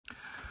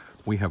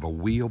We have a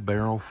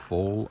wheelbarrow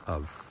full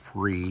of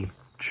free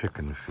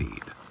chicken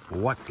feed.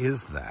 What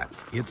is that?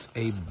 It's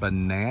a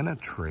banana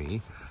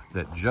tree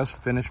that just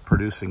finished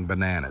producing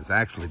bananas.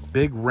 Actually,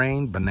 big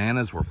rain,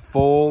 bananas were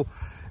full,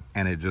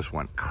 and it just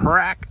went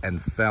crack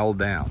and fell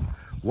down.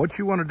 What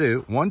you want to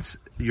do, once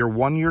your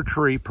 1-year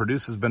tree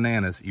produces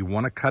bananas, you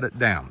want to cut it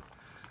down.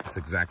 That's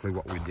exactly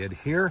what we did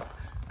here.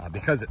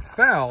 Because it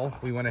fell,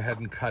 we went ahead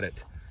and cut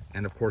it.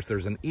 And of course,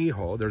 there's an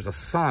eho, there's a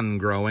sun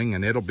growing,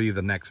 and it'll be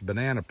the next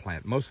banana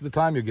plant. Most of the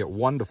time, you get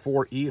 1 to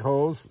 4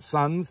 ehos,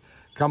 suns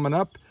coming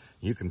up.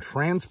 You can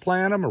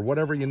transplant them or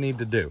whatever you need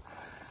to do.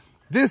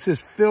 This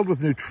is filled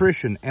with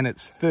nutrition, and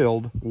it's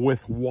filled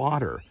with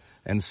water.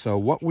 And so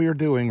what we are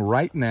doing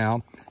right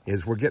now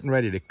is we're getting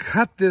ready to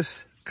cut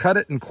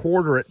it and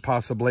quarter it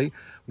possibly.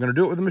 We're going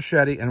to do it with a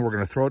machete, and we're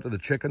going to throw it to the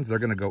chickens. They're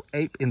going to go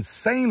ape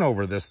insane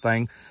over this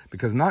thing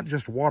because not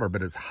just water,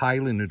 but it's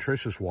highly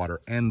nutritious water.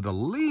 And the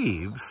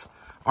leaves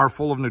are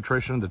full of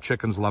nutrition. The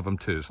chickens love them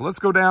too. So let's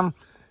go down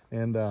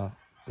and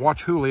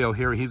watch Julio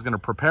here. He's going to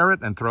prepare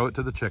it and throw it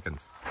to the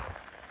chickens.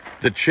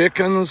 The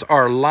chickens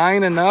are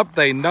lining up.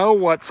 They know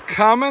what's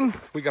coming.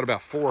 We got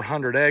about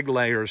 400 egg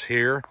layers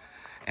here,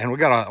 and we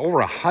got over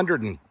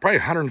 100 and probably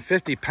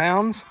 150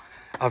 pounds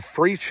of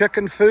free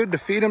chicken food to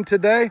feed them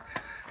today.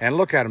 And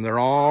look at them, they're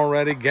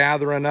already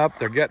gathering up,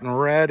 they're getting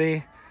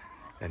ready.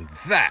 And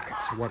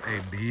that's what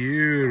a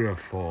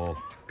beautiful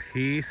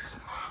piece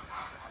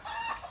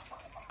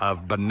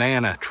of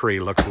banana tree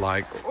looks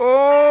like.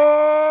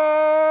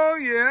 Oh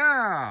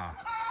yeah.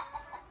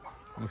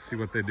 Let's see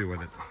what they do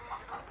with it.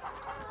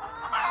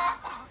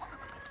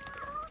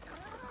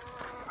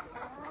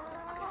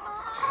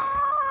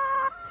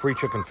 Free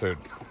chicken food.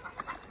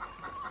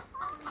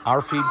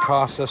 Our feed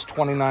costs us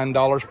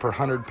 $29 per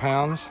 100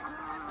 pounds.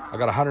 I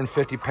got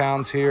 150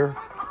 pounds here.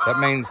 That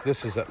means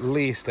this is at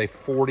least a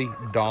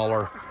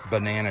 $40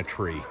 banana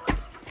tree,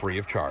 free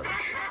of charge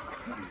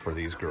for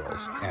these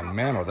girls. And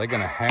man, are they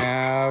gonna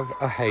have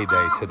a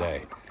heyday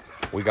today.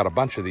 We got a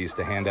bunch of these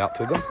to hand out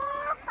to them.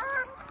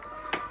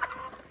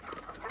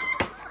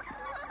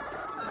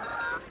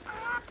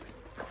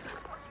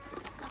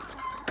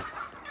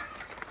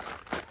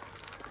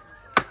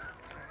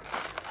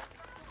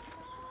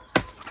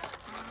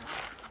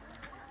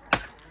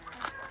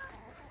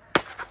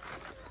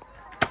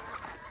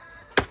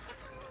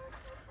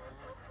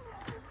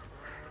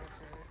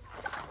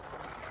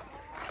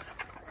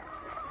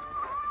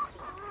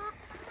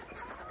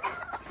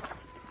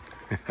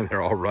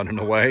 They're all running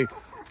away.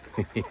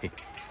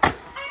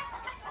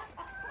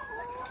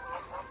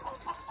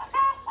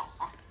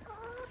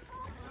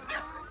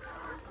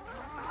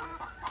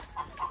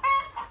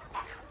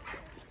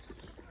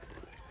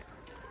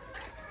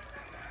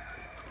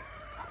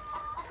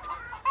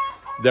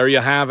 There you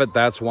have it.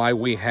 That's why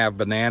we have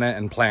banana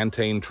and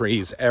plantain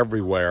trees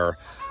everywhere.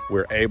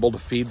 We're able to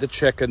feed the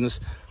chickens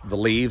the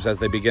leaves as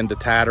they begin to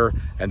tatter,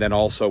 and then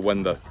also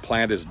when the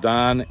plant is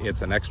done,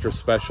 it's an extra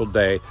special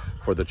day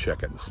for the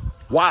chickens.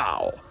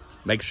 Wow!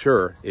 Make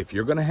sure, if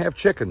you're gonna have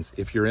chickens,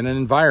 if you're in an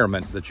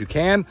environment that you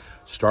can,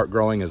 start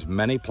growing as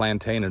many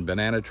plantain and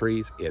banana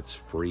trees. It's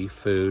free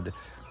food.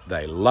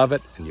 They love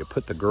it, and you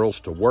put the girls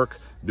to work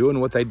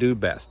doing what they do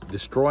best,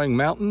 destroying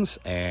mountains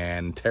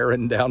and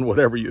tearing down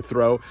whatever you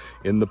throw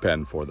in the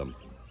pen for them.